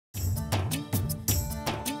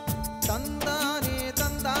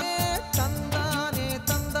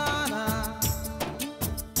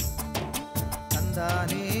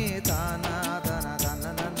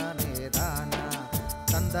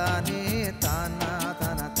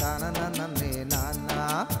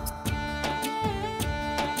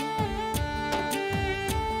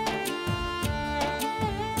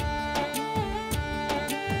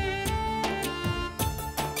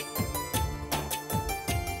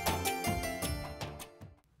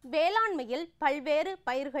வேளாண்மையில் பல்வேறு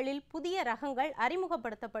பயிர்களில் புதிய ரகங்கள்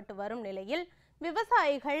அறிமுகப்படுத்தப்பட்டு வரும் நிலையில்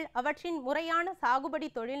விவசாயிகள் அவற்றின் முறையான சாகுபடி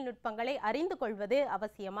தொழில்நுட்பங்களை அறிந்து கொள்வது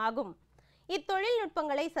அவசியமாகும்.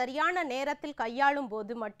 இத்தொழில்நுட்பங்களை சரியான நேரத்தில் கையாளும்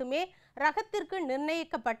போது மட்டுமே ரகத்திற்கு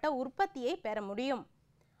நிர்ணயிக்கப்பட்ட உற்பத்தியை பெற முடியும்.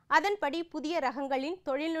 அதன்படி புதிய ரகங்களின்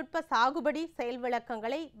தொழில்நுட்ப சாகுபடி செயல்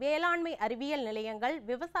விளக்கங்களை வேளாண்மை அறிவியல் நிலையங்கள்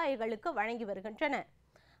விவசாயிகளுக்கு வழங்கி வருகின்றன.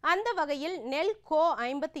 அந்த வகையில் நெல் கோ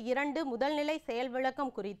 52 முதல்நிலை செயல்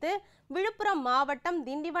விளக்கம் குறித்து விழுப்புரம் மாவட்டம்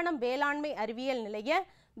திண்டிவனம் வேளாண்மை அறிவியல் நிலைய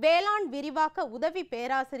வேளாண் விரிவாக்க உதவி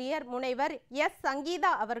பேராசிரியர் முனைவர் எஸ்.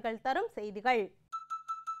 சங்கீதா அவர்கள் தரும் செய்திகள்.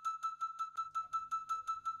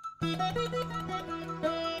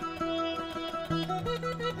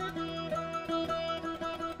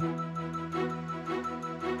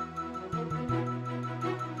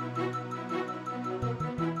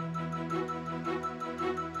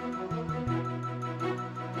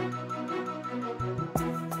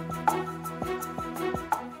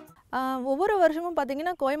 ஒவ்வொரு வருஷமும்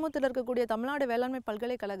பார்த்தீங்கன்னா கோயம்புத்தூரில் இருக்கக்கூடிய தமிழ்நாடு வேளாண்மை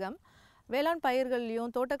பல்கலைக்கழகம் வேளாண்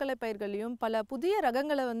பயிர்கள்லையும் தோட்டக்கலை பயிர்கள்லையும் பல புதிய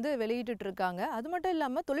ரகங்களை வந்து வெளியிட்டு இருக்காங்க. அது மட்டும்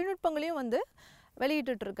இல்லாமல் தொழில்நுட்பங்களையும் வந்து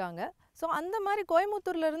வெளியிட்டு இருக்காங்க. ஸோ அந்த மாதிரி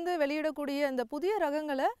கோயம்புத்தூர்லேருந்து வெளியிடக்கூடிய இந்த புதிய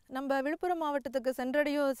ரகங்களை நம்ம விழுப்புரம் மாவட்டத்துக்கு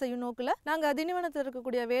செய்யும் நோக்கில் நாங்கள் திண்டிவனத்தில்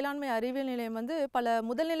இருக்கக்கூடிய வேளாண்மை அறிவியல் நிலையம் வந்து பல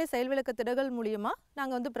முதல்நிலை செயல் விளக்க திட்டங்கள் மூலியமாக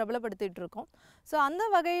நாங்கள் வந்து பிரபலப்படுத்திகிட்டு இருக்கோம். ஸோ அந்த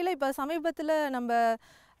வகையில் இப்போ சமீபத்தில் நம்ம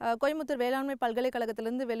கோயம்புத்தூர் வேளாண்மை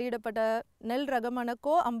பல்கலைக்கழகத்திலேருந்து வெளியிடப்பட்ட நெல் ரகமான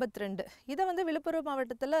கோ 52 இதை வந்து விழுப்புரம்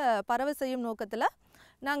மாவட்டத்தில் பரவ செய்யும் நோக்கத்தில்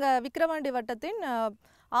நாங்கள் விக்கிரவாண்டி வட்டத்தின்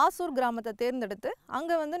ஆசூர் கிராமத்தை தேர்ந்தெடுத்து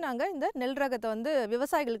அங்கே வந்து நாங்கள் இந்த நெல் ரகத்தை வந்து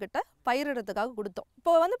விவசாயிகள்கிட்ட பயிரிடறதுக்காக கொடுத்தோம்.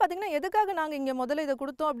 இப்போ வந்து பார்த்திங்கன்னா எதுக்காக நாங்கள் இங்கே முதல்ல இதை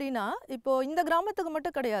கொடுத்தோம் அப்படின்னா, இப்போது இந்த கிராமத்துக்கு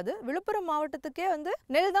மட்டும் கிடையாது, விழுப்புரம் மாவட்டத்துக்கே வந்து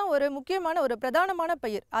நெல் தான் ஒரு முக்கியமான ஒரு பிரதானமான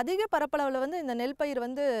பயிர். அதிக பரப்பளவில் வந்து இந்த நெல் பயிர்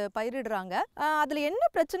வந்து பயிரிடுறாங்க. அதில் என்ன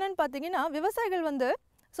பிரச்சனைன்னு பார்த்தீங்கன்னா, விவசாயிகள் வந்து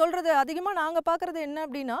சொல்கிறது அதிகமாக நாங்கள் பார்க்குறது என்ன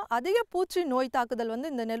அப்படின்னா, அதிக பூச்சி நோய் தாக்குதல்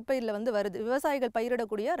வந்து இந்த நெல் பயிரில் வந்து வருது. விவசாயிகள்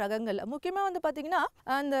பயிரிடக்கூடிய ரகங்கள் முக்கியமாக வந்து பார்த்திங்கன்னா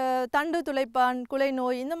அந்த தண்டு துளைப்பான், குலை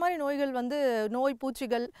நோய், இந்த மாதிரி நோய்கள் வந்து நோய்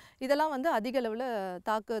பூச்சிகள் இதெல்லாம் வந்து அதிக அளவில்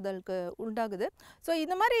தாக்குதலுக்கு உண்டாகுது. ஸோ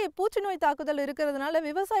இந்த மாதிரி பூச்சி நோய் தாக்குதல் இருக்கிறதுனால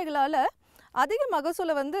விவசாயிகளால் அதிக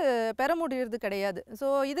மகசூலை வந்து பெற முடியறது கிடையாது. ஸோ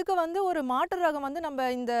இதுக்கு வந்து ஒரு மாற்று ரகம் வந்து நம்ம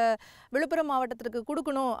இந்த விழுப்புரம் மாவட்டத்திற்கு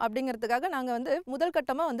கொடுக்கணும் அப்படிங்கிறதுக்காக நாங்கள் வந்து முதல்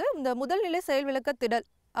கட்டமாக வந்து இந்த முதல்நிலை செயல் விளக்க திடல்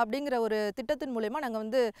அப்படிங்கிற ஒரு திட்டத்தின் மூலமா நாங்கள்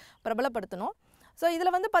வந்து பிரபலப்படுத்தினோம். ஸோ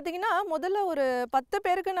இதில் வந்து பார்த்திங்கன்னா முதல்ல ஒரு 10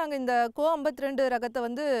 பேருக்கு நாங்கள் இந்த கோ 52 ரகத்தை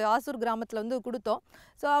வந்து ஆசூர் கிராமத்தில் வந்து கொடுத்தோம்.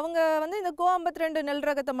 ஸோ அவங்க வந்து இந்த கோ 52 நெல்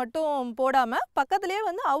ரகத்தை மட்டும் போடாமல் பக்கத்துலேயே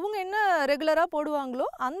வந்து அவங்க என்ன ரெகுலராக போடுவாங்களோ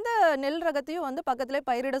அந்த நெல் ரகத்தையும் வந்து பக்கத்துலேயே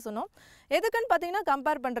பயிரிட சொன்னோம். எதுக்குன்னு பார்த்தீங்கன்னா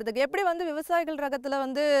கம்பேர் பண்ணுறதுக்கு எப்படி வந்து விவசாயிகள் ரகத்தில்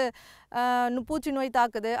வந்து பூச்சி நோய்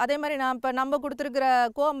தாக்குது, அதே மாதிரி நம்ம கொடுத்துருக்கிற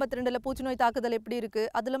கோ 52ல் பூச்சி நோய் தாக்குதல் எப்படி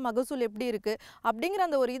இருக்குது, அதில் மகசூல் எப்படி இருக்குது அப்படிங்கிற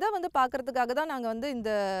அந்த ஒரு இதை வந்து பார்க்குறதுக்காக தான் நாங்கள் வந்து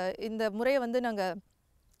இந்த முறையை வந்து நாங்கள்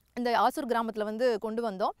இந்த ஆசூர் கிராமத்தில் வந்து கொண்டு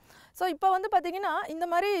வந்தோம். ஸோ இப்போ வந்து பார்த்திங்கன்னா இந்த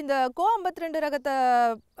மாதிரி இந்த கோ 52 ரகத்தை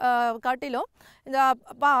காட்டிலும் இந்த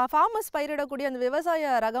ஃபார்மர்ஸ் பயிரிடக்கூடிய அந்த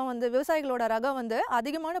விவசாயிகளோட ரகம் வந்து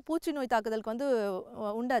அதிகமான பூச்சி நோய் தாக்குதலுக்கு வந்து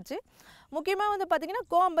உண்டாச்சு. முக்கியமாக வந்து பார்த்திங்கன்னா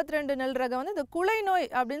கோ 52 நெல் ரகம் வந்து இந்த குலை நோய்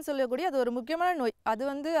அப்படின்னு சொல்லக்கூடிய அது ஒரு முக்கியமான நோய். அது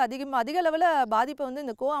வந்து அதிக அளவில் பாதிப்பை வந்து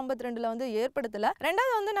இந்த கோ 52ல் வந்து ஏற்படுத்தலை.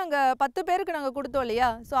 ரெண்டாவது வந்து நாங்கள் 10 பேருக்கு நாங்கள் கொடுத்தோம் இல்லையா,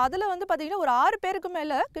 ஸோ அதில் வந்து பார்த்திங்கன்னா ஒரு 6 பேருக்கு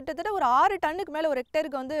மேலே கிட்டத்தட்ட ஒரு 6 டன்னுக்கு மேலே ஒரு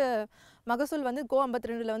ஹெக்டேருக்கு வந்து மகசூல் வந்து கோ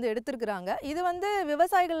 52ல் வந்து எடுத்திருக்கிறாங்க. இது வந்து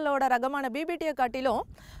விவசாயிகளோட ரகமான பிபிடியை காட்டிலும்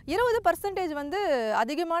 20% வந்து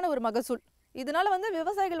அதிகமான ஒரு மகசூல். இதனால வந்து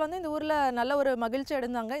விவசாயிகள் வந்து இந்த ஊரில் நல்ல ஒரு மகிழ்ச்சி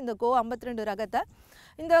அடைந்தாங்க இந்த கோ 52 ரகத்தை.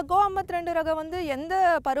 இந்த கோ 52 ரகம் வந்து எந்த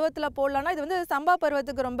பருவத்தில் போடலான்னா, இது வந்து சம்பா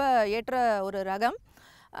பருவத்துக்கு ரொம்ப ஏற்ற ஒரு ரகம்.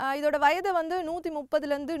 இதோட வயது வந்து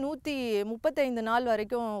 130லேருந்து 135 நாள்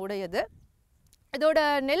வரைக்கும் உடையது. இதோட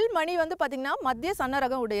நெல் மணி வந்து பார்த்திங்கன்னா மத்திய சன்ன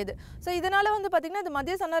ரகம் உடையது. ஸோ இதனால் வந்து பார்த்திங்கன்னா இது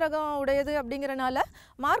மத்திய சன்ன ரகம் உடையது அப்படிங்கிறனால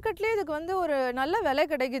மார்க்கெட்லேயே இதுக்கு வந்து ஒரு நல்ல விலை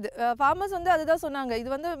கிடைக்குது. ஃபார்மர்ஸ் வந்து அதுதான் சொன்னாங்க, இது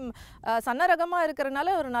வந்து சன்ன ரகமாக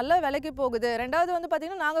இருக்கிறனால ஒரு நல்ல விலைக்கு போகுது. ரெண்டாவது வந்து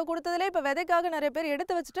பார்த்திங்கன்னா நாங்கள் கொடுத்ததுலே இப்போ விதைக்காக நிறைய பேர்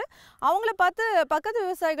எடுத்து வச்சுட்டு அவங்கள பார்த்து பக்கத்து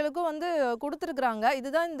விவசாயிகளுக்கும் வந்து கொடுத்துருக்குறாங்க.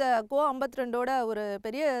 இதுதான் இந்த கோ 52ஓட ஒரு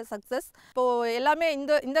பெரிய சக்ஸஸ். இப்போது எல்லாமே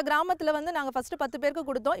இந்த கிராமத்தில் வந்து நாங்கள் ஃபஸ்ட்டு 10 பேருக்கு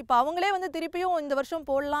கொடுத்தோம். இப்போ அவங்களே வந்து திருப்பியும் இந்த வருஷம்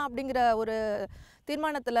போடலாம் அப்படிங்கிற ஒரு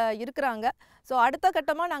தீர்மானத்தில் இருக்கிறாங்க. ஸோ அடுத்த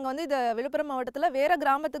கட்டமாக நாங்கள் வந்து இதை விழுப்புரம் மாவட்டத்தில் வேறு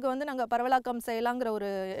கிராமத்துக்கு வந்து நாங்கள் பரவலாக்கம் செய்யலாங்கிற ஒரு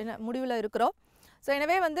முடிவில் இருக்கிறோம். ஸோ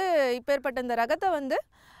எனவே வந்து இப்பேற்பட்ட இந்த ரகத்தை வந்து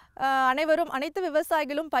அனைத்து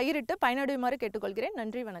விவசாயிகளும் பயிரிட்டு பயனடையுமாறு கேட்டுக்கொள்கிறேன்.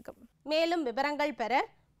 நன்றி, வணக்கம். மேலும் விவரங்கள் பெற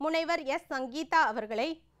முனைவர் எஸ். சங்கீதா அவர்களை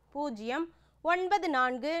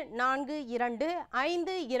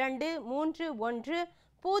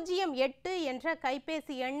 09442523108 என்ற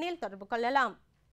கைபேசி எண்ணில் தொடர்பு கொள்ளலாம்.